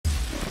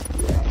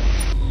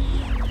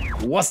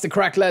What's the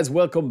crack, lads?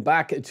 Welcome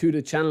back to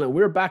the channel, and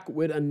we're back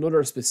with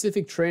another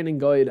specific training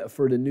guide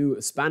for the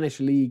new Spanish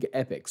League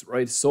epics,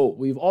 right? So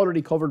we've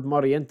already covered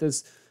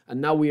Morientes,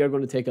 and now we are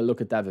going to take a look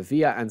at David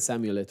Villa and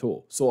Samuel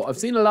Eto'o. So I've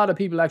seen a lot of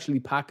people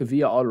actually pack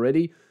Villa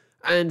already,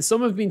 and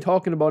some have been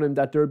talking about him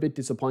that they're a bit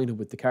disappointed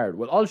with the card.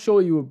 Well, I'll show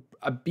you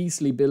a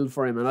beastly build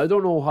for him, and I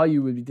don't know how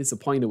you would be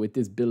disappointed with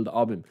this build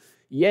of him.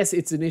 Yes,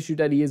 it's an issue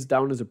that he is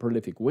down as a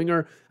prolific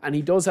winger, and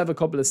he does have a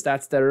couple of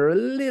stats that are a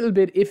little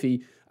bit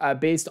iffy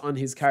based on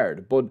his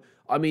card. But,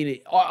 I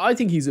mean, I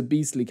think he's a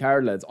beastly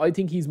card, lads. I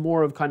think he's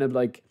more of kind of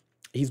like,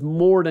 he's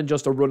more than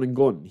just a run and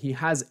gun. He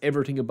has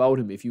everything about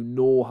him if you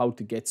know how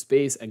to get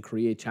space and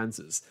create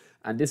chances.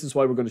 And this is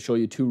why we're going to show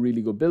you two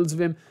really good builds of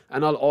him.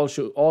 And I'll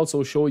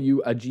also show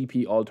you a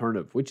GP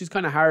alternative, which is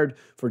kind of hard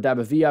for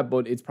David Villa,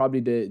 but it's probably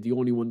the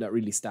only one that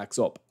really stacks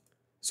up.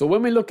 So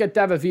when we look at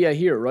David Villa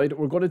here, right,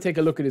 we're going to take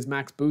a look at his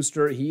max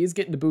booster. He is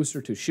getting the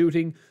booster to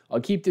shooting. I'll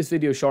keep this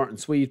video short and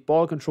sweet.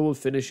 Ball control,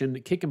 finishing,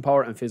 kicking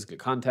power, and physical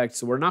contact.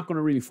 So we're not going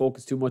to really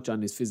focus too much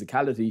on his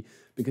physicality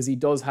because he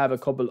does have a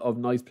couple of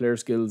nice player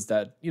skills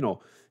that, you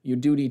know, you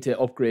do need to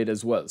upgrade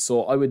as well.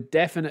 So I would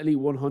definitely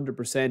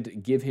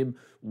 100% give him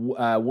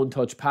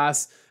one-touch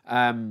pass.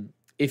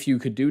 If you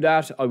could do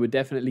that, I would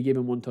definitely give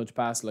him one-touch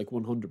pass, like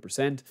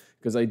 100%,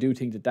 because I do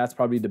think that that's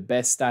probably the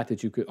best stat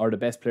that you could, or the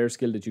best player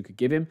skill that you could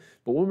give him.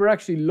 But when we're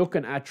actually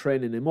looking at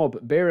training him up,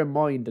 bear in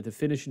mind that the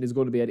finishing is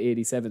going to be at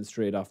 87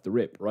 straight off the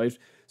rip, right?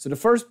 So the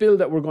first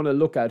build that we're going to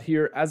look at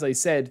here, as I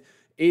said,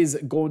 is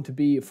going to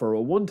be for a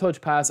one-touch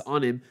pass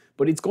on him,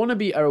 but it's going to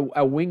be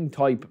a wing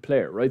type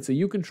player, right? So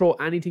you can throw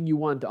anything you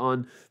want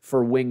on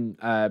for wing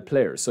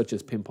players, such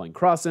as pinpoint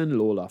crossing,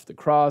 low lofted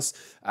cross,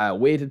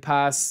 weighted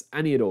pass,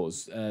 any of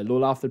those, low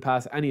lofted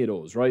pass, any of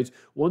those, right?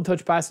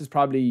 One-touch pass is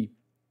probably,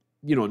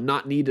 you know,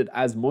 not needed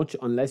as much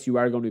unless you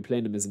are going to be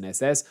playing him as an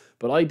SS.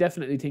 But I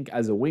definitely think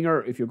as a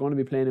winger, if you're going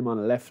to be playing him on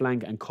a left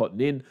flank and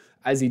cutting in,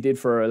 as he did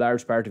for a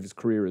large part of his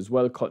career as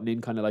well, cutting in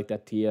kind of like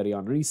that Thierry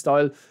Henry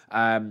style,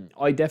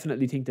 I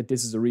definitely think that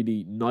this is a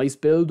really nice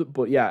build.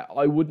 But yeah,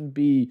 I wouldn't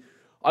be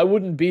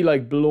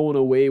like blown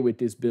away with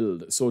this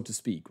build, so to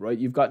speak, right?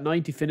 You've got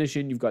 90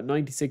 finishing, you've got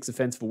 96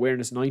 offensive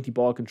awareness, 90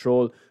 ball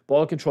control.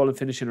 Ball control and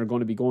finishing are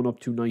going to be going up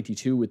to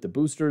 92 with the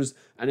boosters.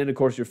 And then, of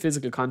course, your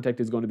physical contact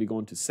is going to be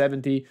going to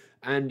 70.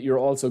 And you're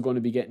also going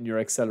to be getting your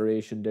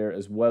acceleration there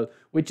as well,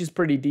 which is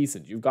pretty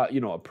decent. You've got,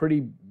 you know, a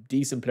pretty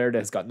decent player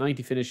that's got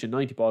 90 finishing,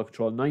 90 ball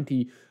control,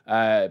 90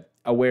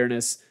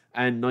 awareness,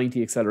 and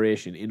 90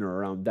 acceleration in or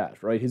around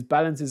that, right? His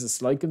balance is a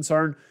slight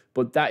concern,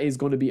 but that is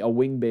going to be a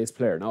wing-based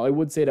player. Now, I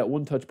would say that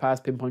one-touch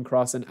pass, pinpoint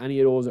crossing, any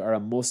of those are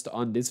a must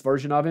on this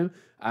version of him,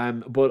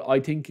 but I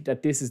think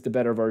that this is the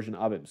better version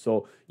of him.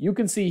 So you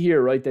can see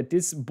here, right, that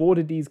both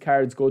of these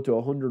cards go to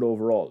 100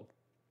 overall.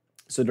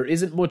 So there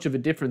isn't much of a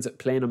difference at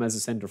playing him as a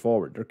centre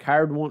forward. Their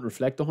card won't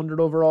reflect 100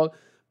 overall,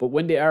 but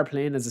when they are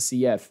playing as a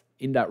CF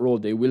in that role,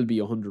 they will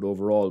be 100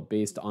 overall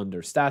based on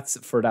their stats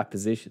for that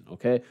position,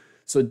 okay?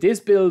 So this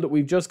build,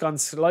 we've just gone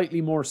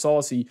slightly more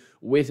saucy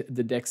with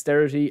the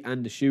dexterity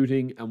and the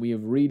shooting, and we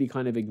have really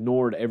kind of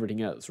ignored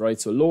everything else, right?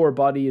 So lower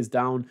body is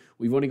down.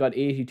 We've only got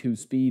 82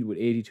 speed with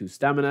 82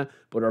 stamina,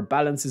 but our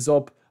balance is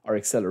up, our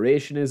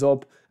acceleration is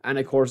up, and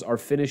of course our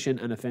finishing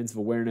and offensive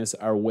awareness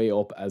are way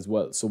up as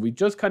well. So we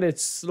just kind of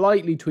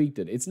slightly tweaked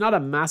it. It's not a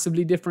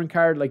massively different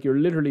card, like you're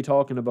literally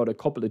talking about a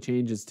couple of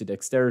changes to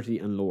dexterity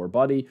and lower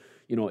body.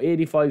 You know,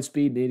 85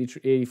 speed and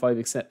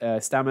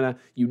 85 stamina.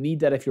 You need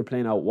that if you're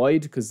playing out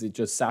wide because it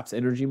just saps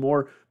energy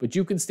more. But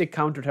you can stick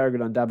counter target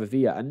on David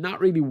Villa and not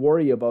really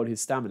worry about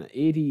his stamina.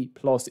 80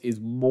 plus is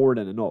more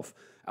than enough.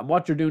 And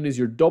what you're doing is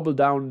you're doubling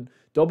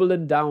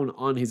down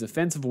on his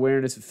offensive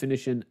awareness,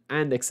 finishing,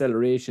 and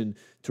acceleration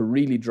to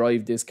really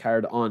drive this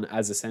card on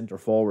as a centre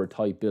forward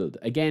type build.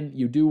 Again,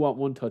 you do want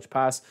one-touch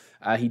pass.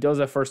 He does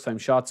have first-time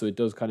shot, so it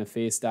does kind of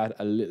face that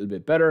a little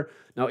bit better.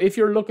 Now, if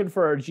you're looking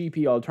for a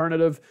GP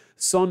alternative,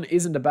 Son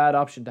isn't a bad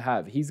option to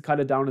have. He's kind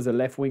of down as a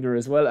left winger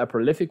as well, a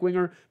prolific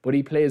winger, but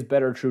he plays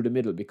better through the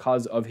middle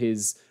because of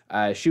his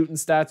shooting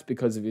stats,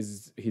 because of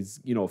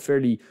his you know,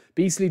 fairly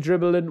beastly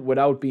dribbling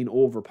without being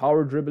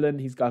overpowered dribbling.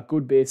 He's got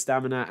good base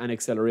stamina and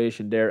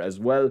acceleration there as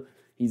well.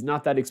 He's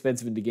not that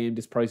expensive in the game.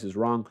 This price is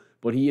wrong,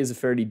 but he is a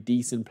fairly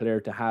decent player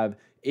to have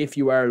if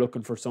you are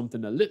looking for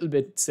something a little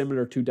bit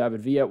similar to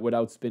David Villa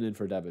without spinning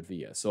for David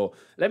Villa. So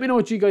let me know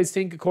what you guys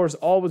think. Of course,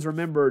 always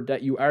remember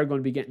that you are going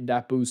to be getting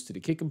that boost to the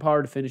kicking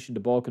power, the finishing,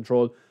 the ball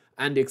control,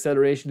 and the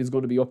acceleration is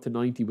going to be up to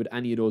 90 with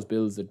any of those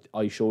builds that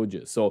I showed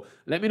you. So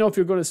let me know if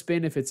you're going to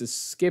spin, if it's a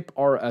skip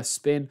or a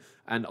spin,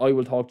 and I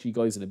will talk to you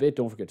guys in a bit.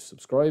 Don't forget to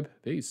subscribe.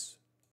 Peace.